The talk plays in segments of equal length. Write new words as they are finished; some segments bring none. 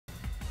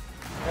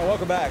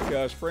Welcome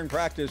back. Spring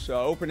practice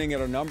opening at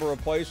a number of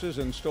places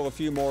and still a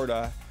few more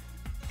to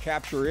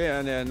capture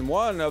in. And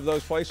one of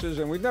those places,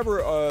 and we've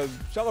never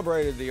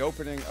celebrated the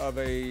opening of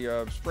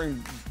a spring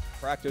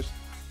practice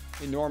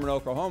in Norman,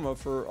 Oklahoma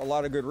for a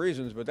lot of good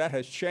reasons, but that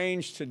has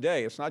changed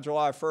today. It's not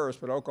July 1st,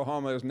 but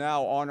Oklahoma is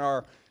now on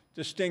our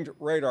distinct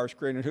radar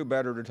screen. And who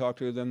better to talk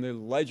to than the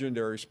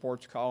legendary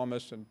sports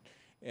columnist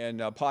and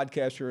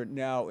podcaster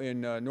now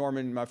in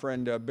Norman, my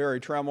friend Barry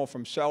Tramel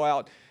from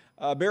Sellout.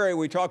 Barry,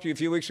 we talked to you a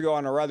few weeks ago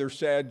on a rather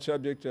sad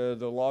subject, the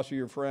loss of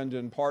your friend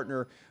and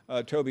partner,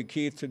 Toby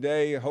Keith.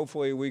 Today,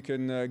 hopefully we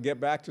can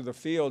get back to the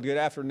field. Good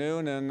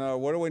afternoon,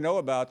 and what do we know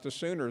about the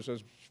Sooners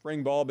as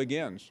spring ball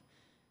begins?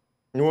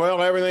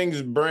 Well,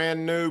 everything's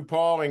brand new,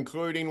 Paul,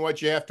 including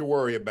what you have to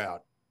worry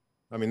about.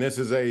 I mean, this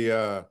is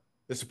a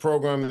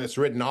program that's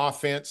written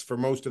offense for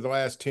most of the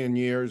last 10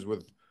 years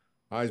with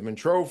Heisman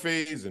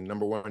trophies and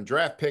 #1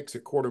 draft picks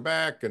at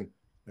quarterback and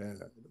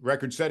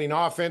record-setting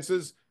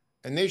offenses.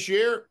 And this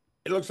year,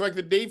 it looks like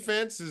the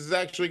defense is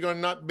actually going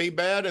to not be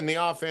bad, and the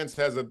offense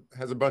has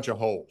a bunch of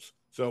holes.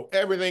 So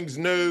everything's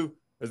new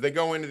as they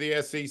go into the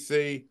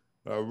SEC.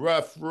 A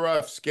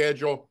rough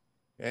schedule,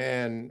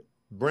 and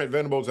Brent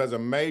Venables has a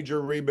major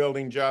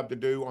rebuilding job to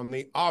do on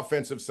the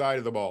offensive side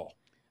of the ball.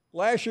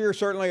 Last year,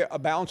 certainly a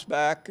bounce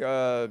back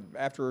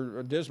after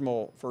a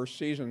dismal first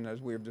season, as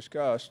we have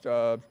discussed.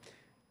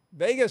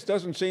 Vegas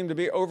doesn't seem to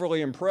be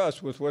overly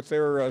impressed with what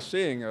they're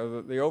seeing.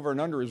 The over and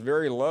under is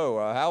very low.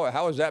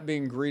 How is that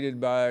being greeted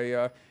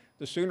by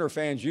the Sooner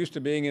fans used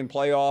to being in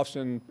playoffs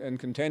and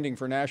contending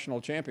for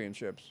national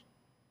championships?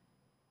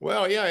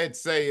 Well, yeah,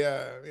 it's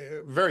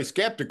very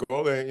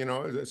skeptical.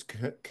 There's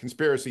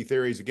conspiracy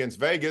theories against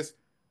Vegas.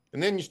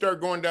 And then you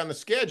start going down the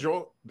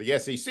schedule, the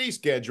SEC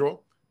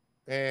schedule,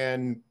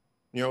 and,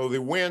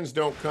 the wins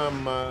don't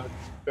come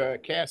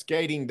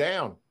cascading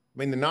down. I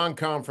mean, the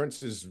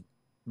non-conference is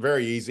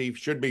very easy.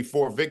 Should be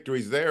 4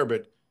 victories there,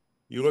 but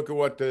you look at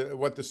what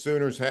the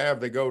Sooners have.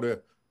 They go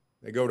to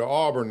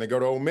Auburn, they go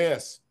to Ole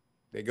Miss,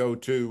 they go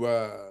to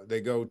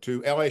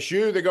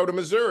LSU, they go to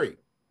Missouri,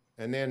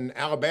 and then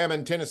Alabama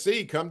and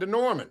Tennessee come to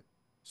Norman.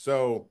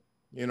 So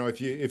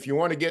if you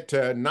want to get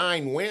to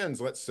 9 wins,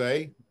 let's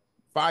say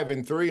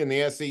 5-3 in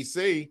the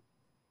SEC,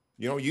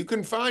 you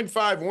can find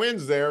 5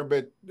 wins there,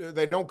 but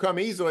they don't come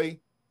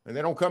easily and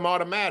they don't come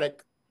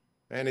automatic.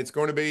 And it's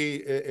going to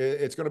be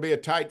a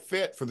tight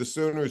fit for the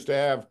Sooners to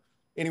have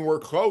anywhere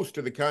close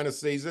to the kind of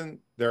season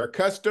they're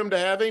accustomed to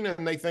having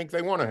and they think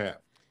they want to have.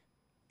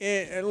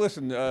 And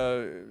listen,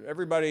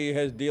 everybody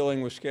has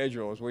dealing with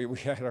schedules. We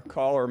had a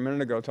caller a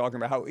minute ago talking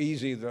about how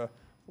easy the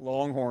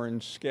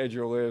Longhorns'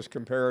 schedule is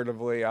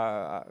comparatively.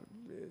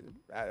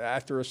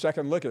 After a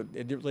second look, it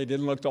really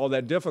didn't look all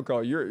that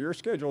difficult. Your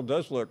schedule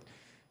does look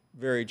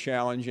very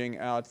challenging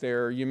out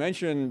there. You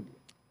mentioned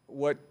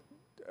what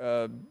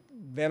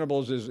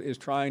Venables is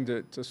trying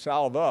to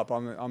salve up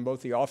on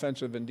both the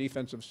offensive and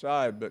defensive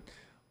side, but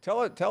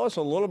tell us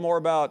a little more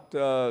about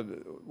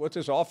what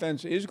this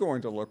offense is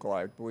going to look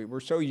like. We're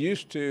so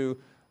used to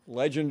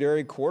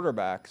legendary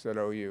quarterbacks at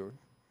OU.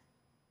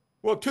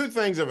 Well, 2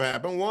 things have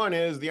happened. One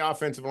is the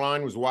offensive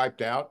line was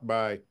wiped out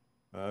by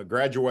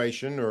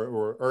graduation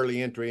or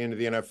early entry into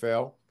the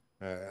NFL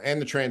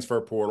and the transfer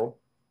portal,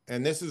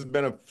 and this has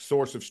been a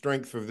source of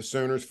strength for the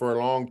Sooners for a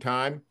long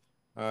time.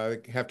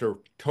 Have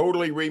to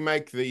totally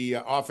remake the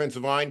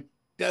offensive line.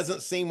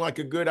 Doesn't seem like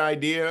a good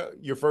idea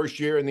your first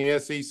year in the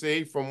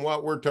SEC. From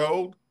what we're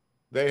told,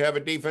 they have a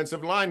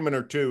defensive lineman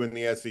or 2 in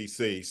the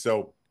SEC.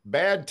 So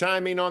bad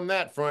timing on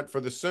that front for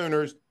the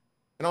Sooners.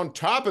 And on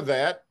top of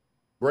that,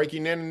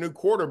 breaking in a new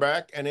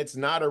quarterback, and it's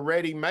not a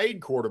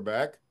ready-made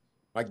quarterback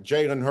like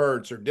Jalen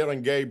Hurts or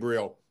Dylan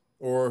Gabriel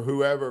or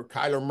whoever,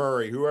 Kyler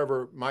Murray,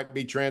 whoever might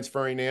be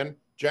transferring in,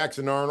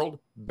 Jackson Arnold,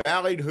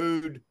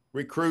 ballyhooed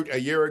recruit a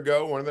year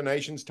ago, one of the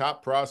nation's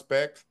top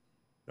prospects,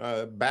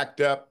 backed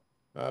up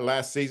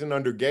last season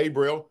under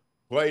Gabriel,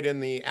 played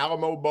in the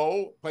Alamo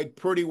Bowl, played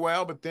pretty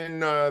well, but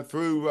then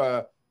through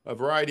a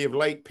variety of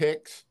late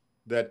picks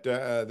that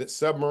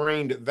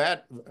submarined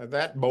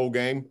that bowl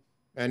game.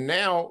 And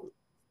now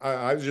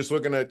I was just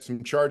looking at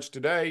some charts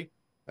today.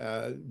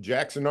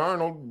 Jackson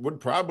Arnold would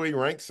probably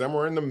rank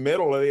somewhere in the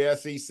middle of the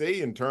SEC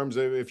in terms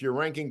of if you're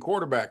ranking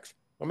quarterbacks.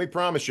 Let me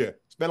promise you,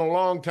 it's been a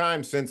long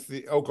time since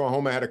the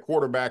Oklahoma had a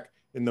quarterback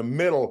in the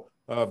middle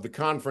of the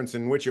conference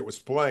in which it was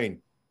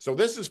playing. So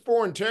this is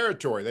foreign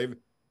territory.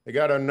 They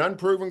got an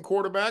unproven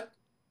quarterback,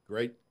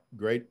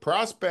 great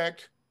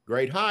prospect,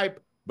 great hype,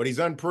 but he's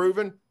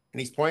unproven, and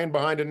he's playing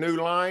behind a new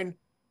line.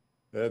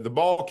 The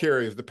ball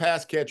carriers, the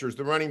pass catchers,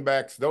 the running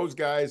backs, those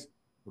guys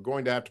are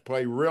going to have to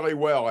play really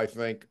well, I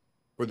think,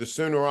 for the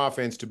Sooner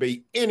offense to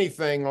be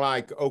anything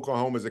like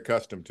Oklahoma's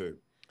accustomed to.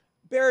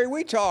 Barry,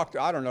 we talked,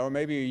 I don't know,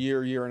 maybe a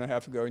year and a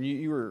half ago, and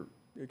you were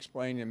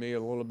explaining to me a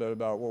little bit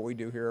about what we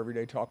do here every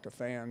day, talk to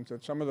fans,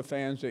 that some of the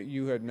fans that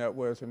you had met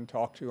with and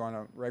talked to on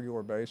a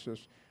regular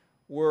basis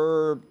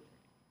were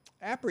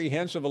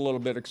apprehensive a little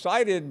bit,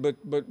 excited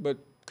but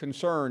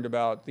concerned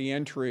about the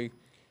entry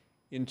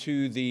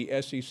into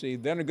the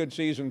SEC. Then a good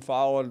season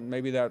followed, and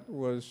maybe that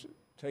was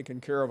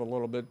taken care of a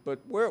little bit. But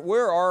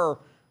where are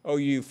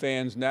OU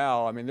fans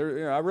now? I mean,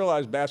 I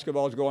realize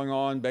basketball is going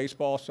on,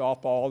 baseball,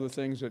 softball, all the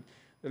things that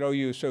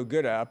OU is so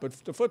good at. But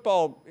the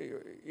football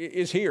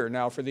is here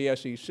now for the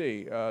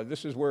SEC.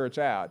 This is where it's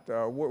at.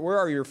 Where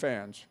are your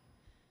fans?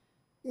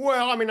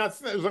 Well, I mean,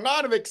 there's a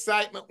lot of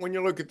excitement when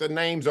you look at the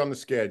names on the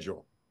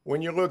schedule.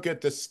 When you look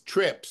at the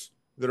trips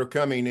that are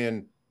coming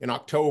in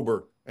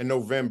October and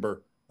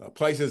November,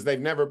 places they've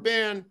never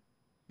been,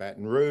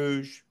 Baton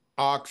Rouge,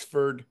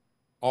 Oxford,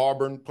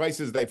 Auburn,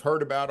 places they've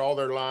heard about all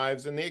their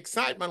lives, and the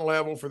excitement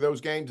level for those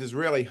games is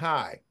really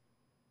high.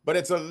 But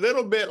it's a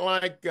little bit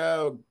like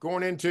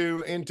going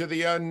into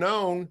the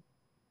unknown,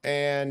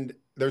 and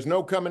there's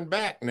no coming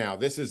back now.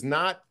 This is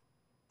not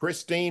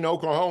pristine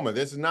Oklahoma.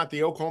 This is not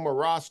the Oklahoma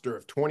roster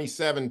of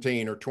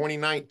 2017 or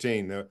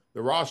 2019, the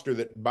roster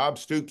that Bob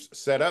Stoops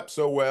set up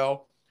so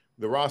well,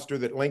 the roster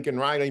that Lincoln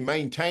Riley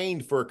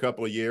maintained for a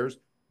couple of years.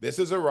 This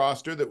is a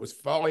roster that was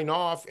falling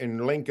off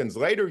in Lincoln's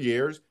later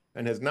years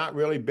and has not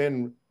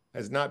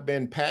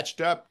been patched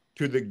up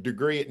to the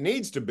degree it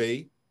needs to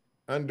be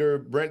under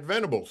Brent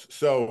Venables.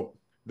 So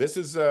this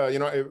is,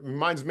 it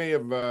reminds me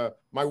of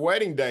my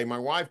wedding day. My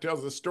wife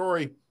tells the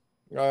story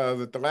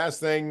that the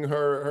last thing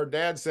her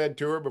dad said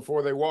to her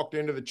before they walked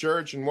into the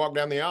church and walked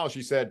down the aisle,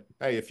 she said,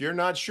 "Hey, if you're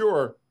not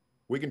sure,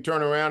 we can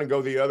turn around and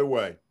go the other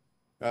way."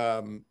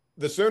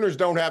 The Sooners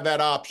don't have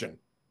that option.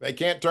 They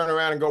can't turn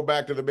around and go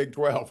back to the Big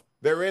 12.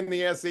 They're in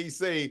the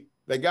SEC.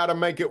 They got to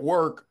make it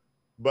work.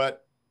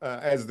 But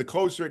as the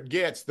closer it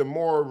gets, the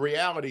more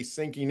reality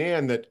sinking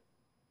in that,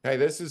 hey,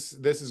 this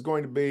is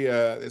going to be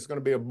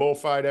a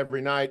bullfight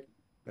every night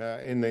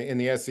in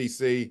the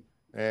SEC,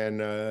 and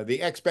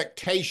the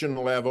expectation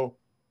level,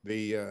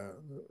 the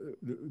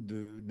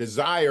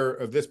desire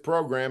of this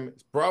program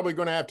is probably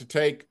going to have to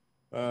take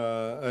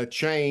a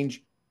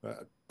change.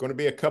 Going to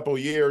be a couple of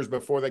years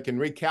before they can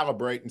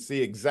recalibrate and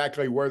see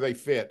exactly where they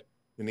fit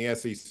in the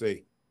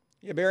SEC.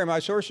 Yeah, Barry, my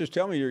sources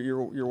tell me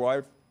your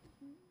wife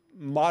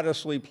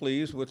modestly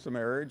pleased with the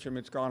marriage. I mean,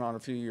 it's gone on a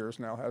few years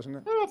now, hasn't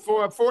it?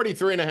 For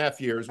 43 and a half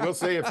years. We'll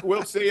see if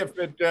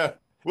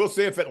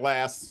it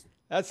lasts.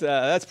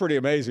 That's pretty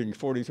amazing.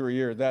 43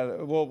 years.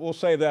 That we'll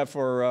save that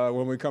for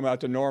when we come out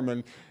to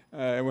Norman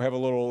and we have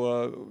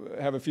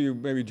have a few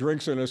maybe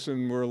drinks in us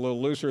and we're a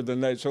little looser than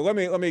that. So let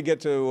me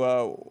get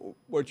to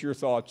what your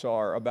thoughts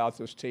are about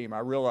this team. I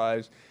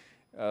realize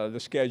the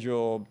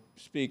schedule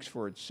speaks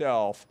for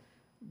itself.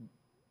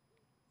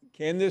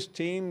 Can this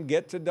team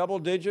get to double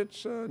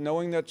digits,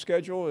 knowing that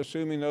schedule,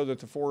 assuming though that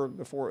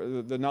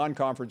the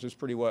non-conference is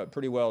pretty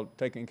well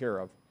taken care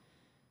of?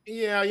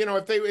 Yeah,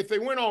 if they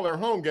win all their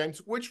home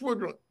games, which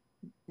would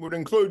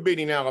include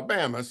beating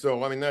Alabama,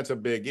 so I mean that's a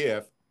big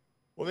if.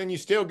 Well, then you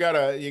still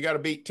gotta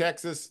beat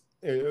Texas.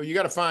 You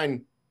gotta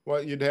find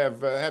you'd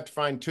have to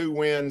find 2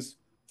 wins,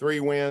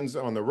 3 wins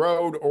on the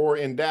road or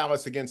in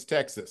Dallas against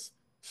Texas.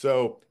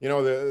 So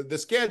the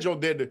schedule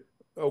did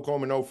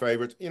Oklahoma no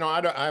favorites.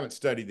 I haven't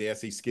studied the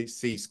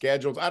SEC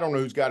schedules. I don't know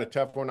who's got a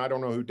tough one. I don't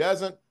know who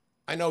doesn't.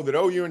 I know that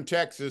OU and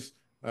Texas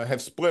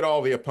have split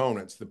all the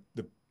opponents.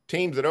 The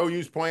teams that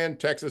OU's playing,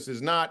 Texas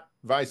is not,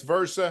 vice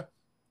versa.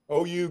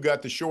 OU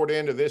got the short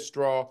end of this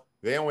straw.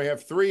 They only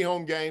have 3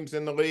 home games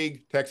in the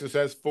league. Texas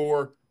has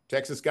 4.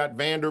 Texas got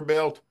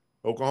Vanderbilt.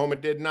 Oklahoma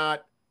did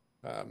not.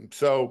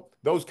 So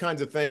those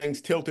kinds of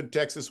things tilted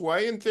Texas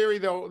way. In theory,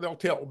 they'll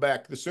tilt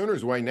back the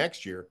Sooners way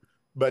next year.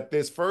 But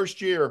this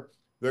first year,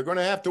 they're going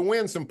to have to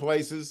win some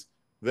places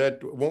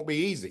that won't be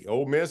easy.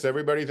 Ole Miss,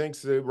 everybody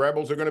thinks the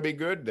Rebels are going to be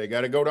good. They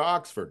got to go to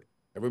Oxford.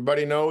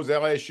 Everybody knows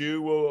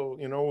LSU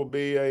will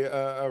be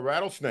a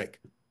rattlesnake,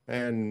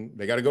 and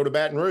they got to go to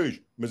Baton Rouge.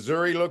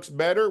 Missouri looks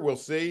better. We'll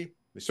see.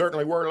 They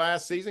certainly were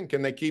last season.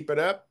 Can they keep it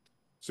up?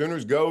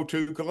 Sooners go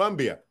to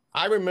Columbia.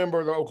 I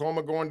remember the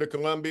Oklahoma going to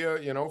Columbia,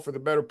 for the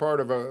better part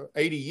of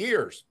 80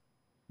 years.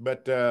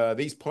 But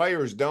these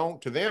players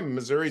don't. To them,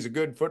 Missouri's a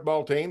good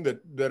football team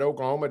that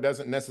Oklahoma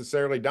doesn't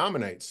necessarily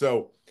dominate.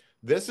 So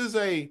this is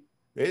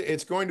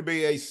it's going to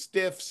be a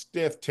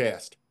stiff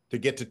test to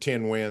get to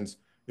 10 wins.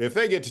 If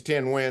they get to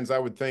 10 wins, I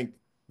would think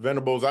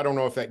Venables, I don't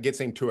know if that gets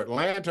him to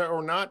Atlanta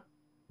or not.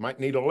 Might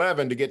need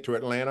 11 to get to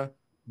Atlanta.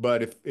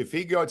 But if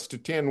he gets to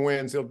 10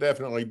 wins, he'll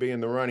definitely be in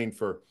the running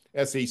for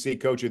SEC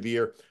Coach of the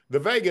Year.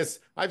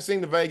 I've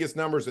seen the Vegas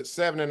numbers at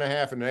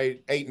 7.5 and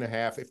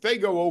 8.5. If they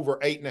go over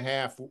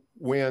 8.5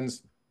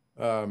 wins,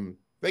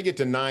 they get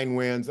to 9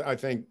 wins. I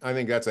think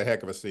that's a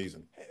heck of a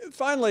season.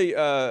 Finally,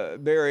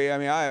 Barry, I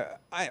mean,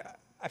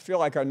 I feel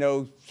like I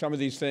know some of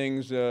these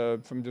things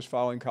from just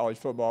following college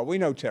football. We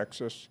know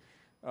Texas.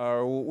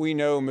 We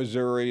know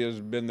Missouri has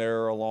been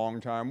there a long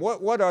time.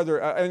 What other,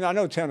 and I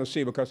know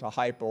Tennessee because of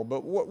Heupel,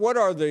 but what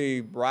are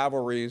the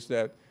rivalries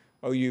that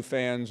OU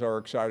fans are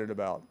excited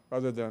about,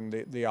 other than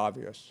the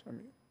obvious? I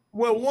mean,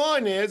 well,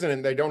 one is,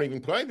 and they don't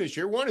even play this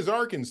year, one is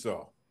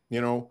Arkansas.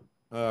 You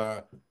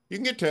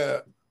can get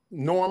to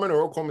Norman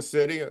or Oklahoma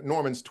City.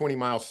 Norman's 20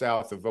 miles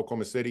south of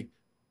Oklahoma City.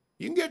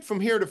 You can get from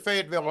here to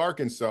Fayetteville,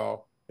 Arkansas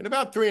in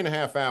about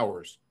 3.5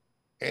 hours.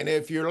 And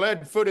if you're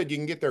lead-footed, you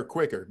can get there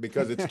quicker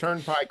because it's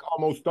turnpike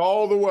almost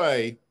all the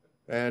way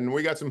and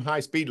we got some high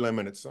speed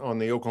limits on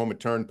the Oklahoma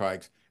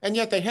turnpikes. And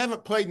yet they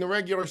haven't played in the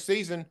regular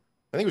season.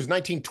 I think it was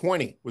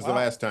 1920 was the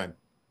last time.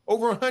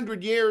 Over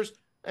 100 years,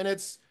 and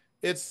it's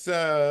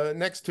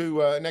next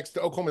to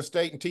Oklahoma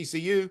State and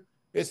TCU.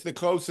 It's the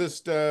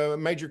closest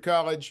major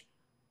college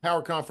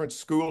power conference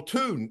school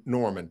to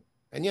Norman,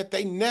 and yet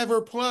they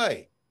never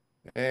play.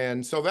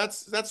 And so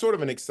that's sort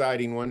of an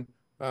exciting one.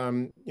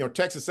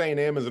 Texas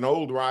A&M is an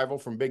old rival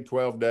from Big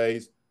 12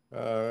 days.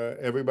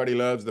 Everybody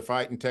loves the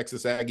Fighting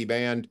Texas Aggie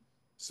band,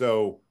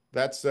 so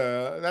that's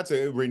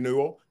a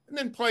renewal. And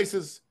then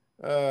places,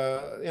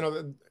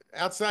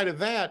 outside of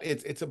that,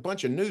 it's a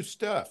bunch of new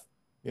stuff.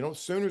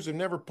 Sooners have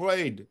never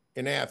played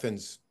in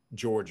Athens,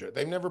 Georgia.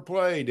 They've never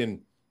played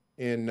in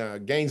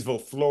Gainesville,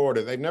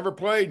 Florida. They've never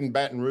played in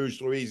Baton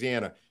Rouge,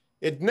 Louisiana.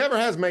 It never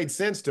has made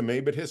sense to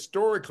me, but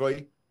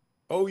historically,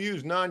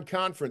 OU's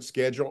non-conference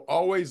schedule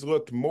always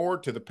looked more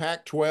to the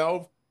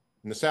Pac-12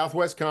 and the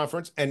Southwest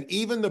Conference, and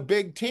even the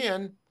Big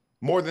Ten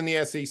more than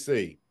the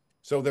SEC.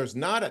 So there's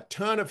not a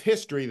ton of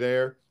history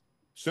there.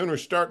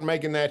 Sooners start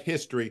making that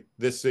history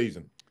this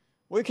season.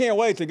 We can't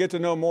wait to get to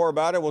know more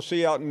about it. We'll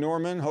see you out in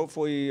Norman,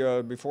 hopefully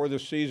before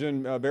this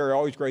season. Barry,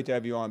 always great to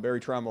have you on.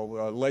 Barry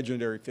Tramel, a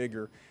legendary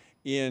figure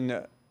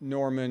in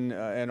Norman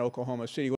and Oklahoma City.